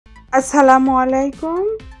আসসালামু আলাইকুম,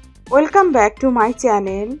 welcome back to my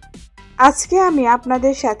channel. আজকে আমি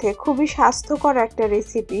আপনাদের সাথে খুবই স্বাস্থ্যকর একটা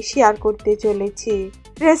রেসিপি শেয়ার করতে চলেছি।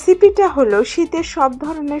 রেসিপিটা হলো শীতের সব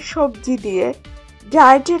ধরনের সবজি দিয়ে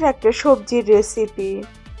ডায়েটের একটা সবজির রেসিপি।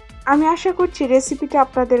 আমি আশা করছি রেসিপিটা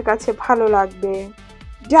আপনাদের কাছে ভালো লাগবে।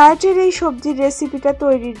 ডায়েটের এই সবজির রেসিপিটা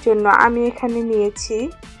তৈরির জন্য আমি এখানে নিয়েছি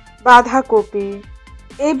বাঁধাকপি।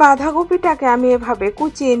 এই বাঁধাকপিটাকে আমি এভাবে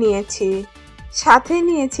কুচিয়ে নিয়েছি। সাথে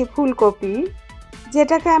নিয়েছি ফুলকপি,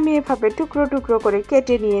 যেটাকে আমি এভাবে টুকরো টুকরো করে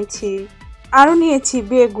কেটে নিয়েছি। আরও নিয়েছি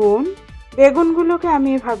বেগুন, বেগুনগুলোকে আমি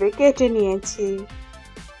এভাবে কেটে নিয়েছি।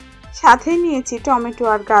 সাথে নিয়েছি টমেটো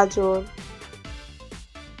আর গাজর।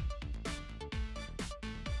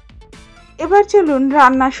 এবার চলুন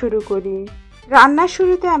রান্না শুরু করি। রান্নার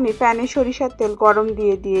শুরুতে আমি প্যানে সরিষার তেল গরম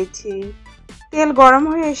দিয়ে দিয়েছি। তেল গরম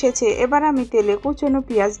হয়ে এসেছে, এবার আমি তেলে কুচনো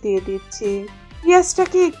পেঁয়াজ দিয়ে দিচ্ছি।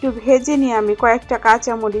 পেঁয়াজটাকে একটু ভেজে নিয়ে আমি কয়েকটা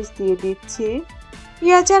কাঁচামরিচ দিয়ে দিচ্ছি।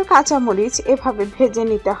 পেঁয়াজ আর কাঁচামরিচ এভাবে ভেজে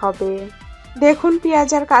নিতে হবে। দেখুন পেঁয়াজ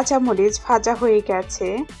আর কাঁচামরিচ ভাজা হয়ে গেছে।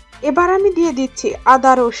 এবার আমি দিয়ে দিচ্ছি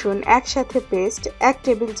আদা রসুন একসাথে পেস্ট 1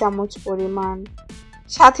 টেবিল চামচ পরিমাণ।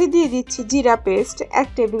 সাথে দিয়ে দিচ্ছি জিরা পেস্ট 1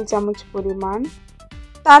 টেবিল চামচ পরিমাণ।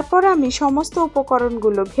 তারপর আমি সমস্ত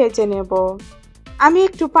উপকরণগুলো ভেজে নেব। আমি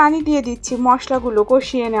একটু পানি দিয়ে দিচ্ছি মশলাগুলো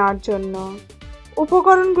কষিয়ে নেওয়ার জন্য।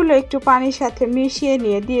 উপকরণগুলো একটু পানির সাথে মিশিয়ে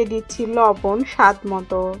নিয়ে দিয়ে দিচ্ছি লবণ স্বাদ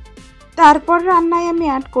মতো। তারপর রান্নায় আমি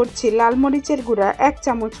অ্যাড করছি লাল মরিচের গুঁড়া 1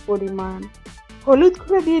 চামচ পরিমাণ, হলুদ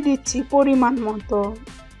গুঁড়া দিয়ে দিচ্ছি পরিমাণ মতো।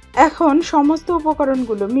 এখন সমস্ত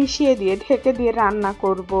উপকরণগুলো মিশিয়ে দিয়ে ঢেকে দিয়ে রান্না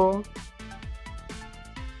করব।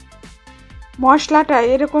 মশলাটা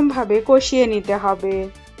এরকম ভাবে কষিয়ে নিতে হবে।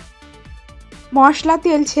 মশলা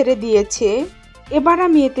তেল ছেড়ে দিয়েছে। এবার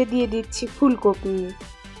আমি এতে দিয়ে দিচ্ছি ফুলকপি।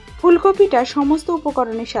 ফুলকপিটা সমস্ত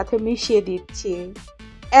উপকরণের সাথে মিশিয়ে দিচ্ছি।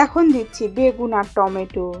 এখন দিচ্ছি বেগুন আর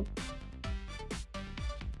টমেটো।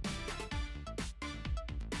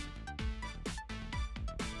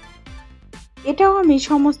 এটাও আমি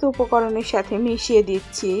সমস্ত উপকরণের সাথে মিশিয়ে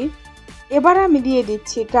দিচ্ছি। এবার আমি দিয়ে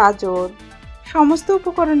দিচ্ছি গাজর। সমস্ত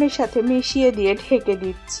উপকরণের সাথে মিশিয়ে দিয়ে ঢেকে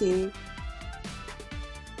দিচ্ছি।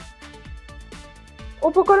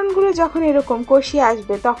 উপকরণগুলো যখন এরকম কষিয়ে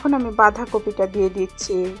আসবে তখন আমি বাঁধাকপিটা দিয়ে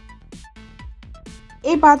দিচ্ছি।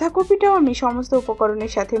 এই বাঁধাকপিটাও আমি সমস্ত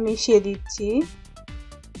উপকরণের সাথে মিশিয়ে দিচ্ছি।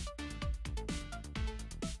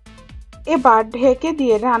 এবার ঢেকে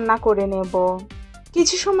দিয়ে রান্না করে নেব।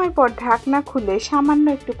 কিছু সময় পর ঢাকনা খুলে সামান্য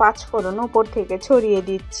একটু পাঁচফোড়ন উপর থেকে ছড়িয়ে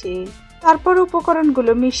দিচ্ছি। তারপর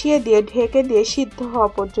উপকরণগুলো মিশিয়ে দিয়ে ঢেকে দিয়ে সিদ্ধ হওয়া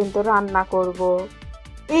পর্যন্ত রান্না করব।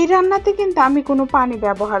 এই রান্নাতে কিন্তু আমি কোনো পানি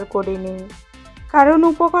ব্যবহার করিনি, কারণ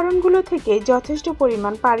উপকরণগুলো থেকে যথেষ্ট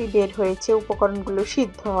পরিমাণ পানি বের হয়েছে উপকরণগুলো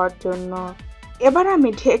সিদ্ধ হওয়ার জন্য। এবার আমি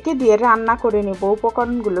ঢেকে দিয়ে রান্না করে নেব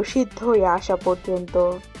উপকরণগুলো সিদ্ধ হয়ে আসা পর্যন্ত।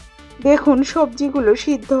 দেখুন সবজিগুলো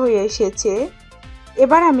সিদ্ধ হয়ে এসেছে।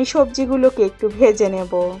 এবার আমি সবজিগুলোকে একটু ভেজে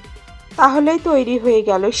নেব। তাহলেই তৈরি হয়ে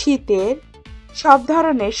গেল শীতের সব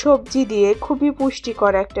ধরনের সবজি দিয়ে খুবই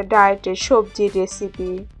পুষ্টিকর একটা ডায়েটের সবজির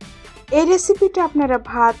রেসিপি। এই রেসিপিটা আপনারা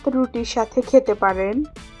ভাত রুটির সাথে খেতে পারেন,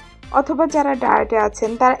 অথবা যারা ডায়েটে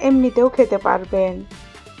আছেন তারা এমনিতেও খেতে পারবেন।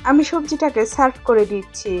 আমি সবজিটাকে সার্ভ করে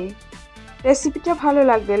দিচ্ছি। রেসিপিটা ভালো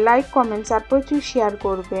লাগলে লাইক কমেন্টস আর প্রচুর শেয়ার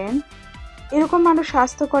করবেন। এরকম আরও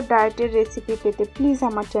স্বাস্থ্যকর ডায়েটের রেসিপি পেতে প্লিজ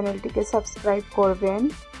আমার চ্যানেলটিকে সাবস্ক্রাইব করবেন।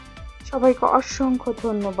 সবাইকে অসংখ্য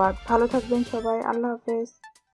ধন্যবাদ। ভালো থাকবেন সবাই। আল্লাহ হাফেজ।